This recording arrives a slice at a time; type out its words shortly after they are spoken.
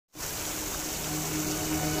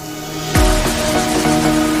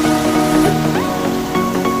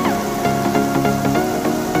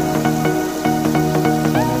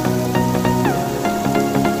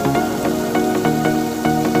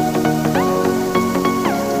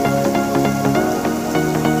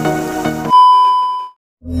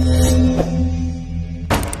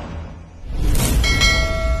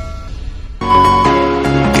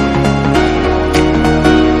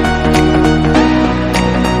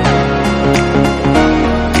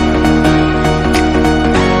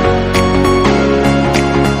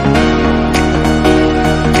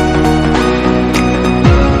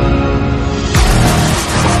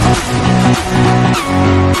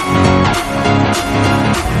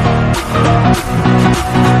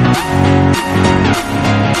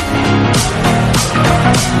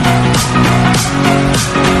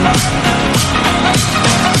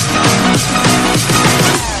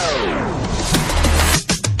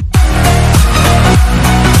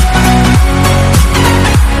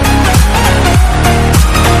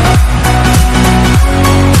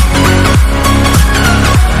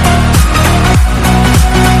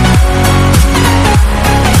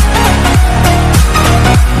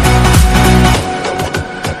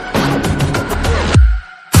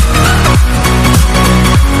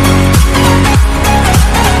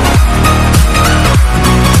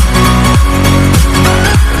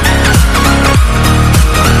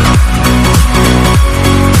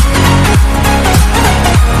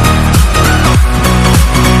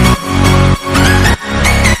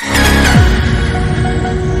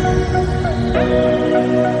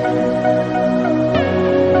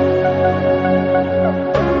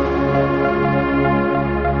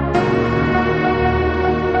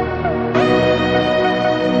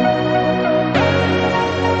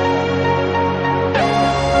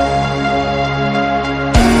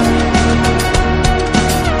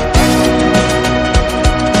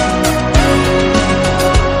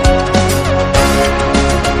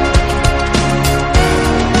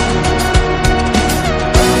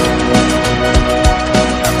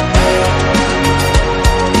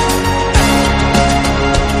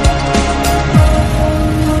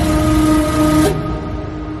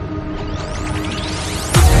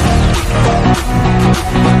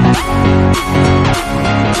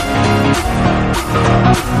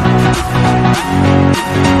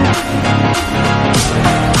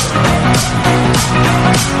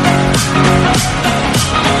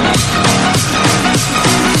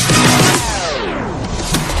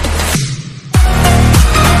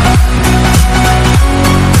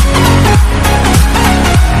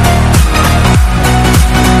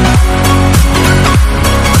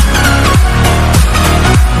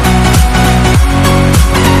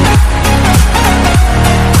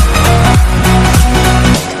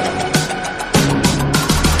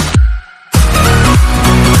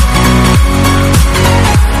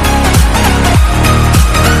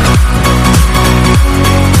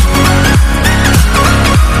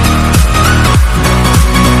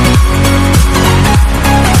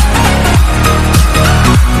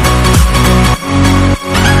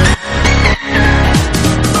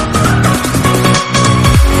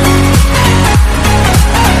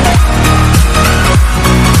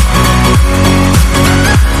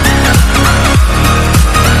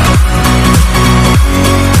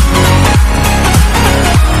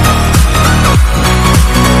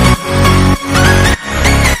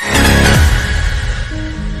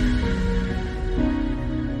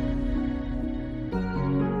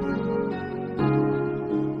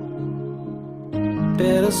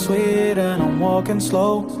bittersweet and I'm walking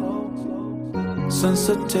slow.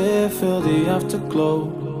 Sensitive, feel the afterglow.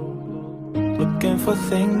 Looking for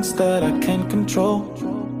things that I can't control.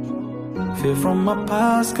 Fear from my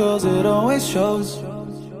past, cause it always shows.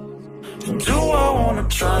 Do I wanna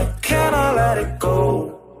try? Can I let it go?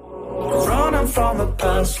 Running from the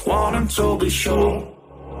past, wanting to be sure.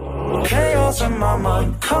 Chaos in my mind,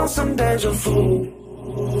 constant deja vu.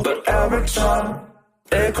 But every time,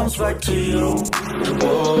 it comes back to you.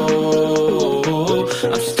 Whoa,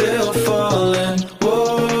 I'm still falling.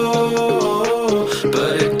 Whoa,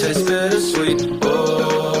 but it tastes bittersweet.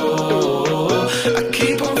 Whoa, I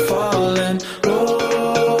keep on falling.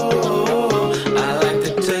 Whoa, I like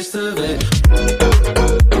the taste of it.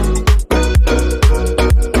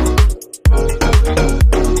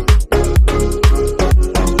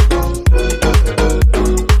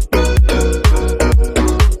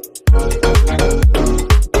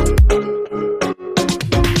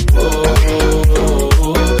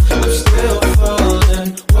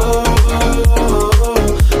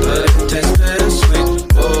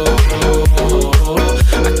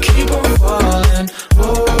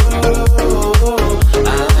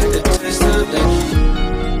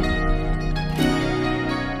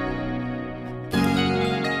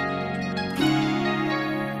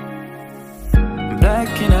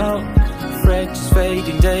 Blacking out, afraid just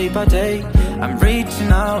fading day by day. I'm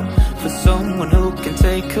reaching out for someone who can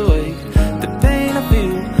take away the pain I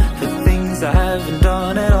feel for things I haven't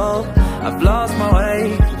done at all. I've lost my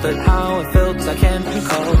way, but how it felt I can't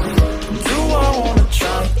recall. Do I wanna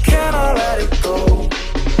try? Can I let it go?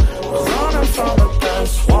 Running from the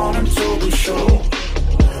past, wanting to be sure.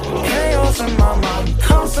 Chaos in my mind,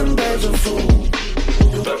 constant deja vu.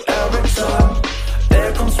 But every time, it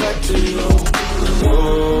comes back to you.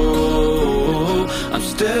 Whoa, I'm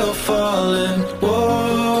still falling.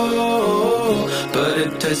 Whoa, but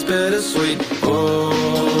it tastes bittersweet.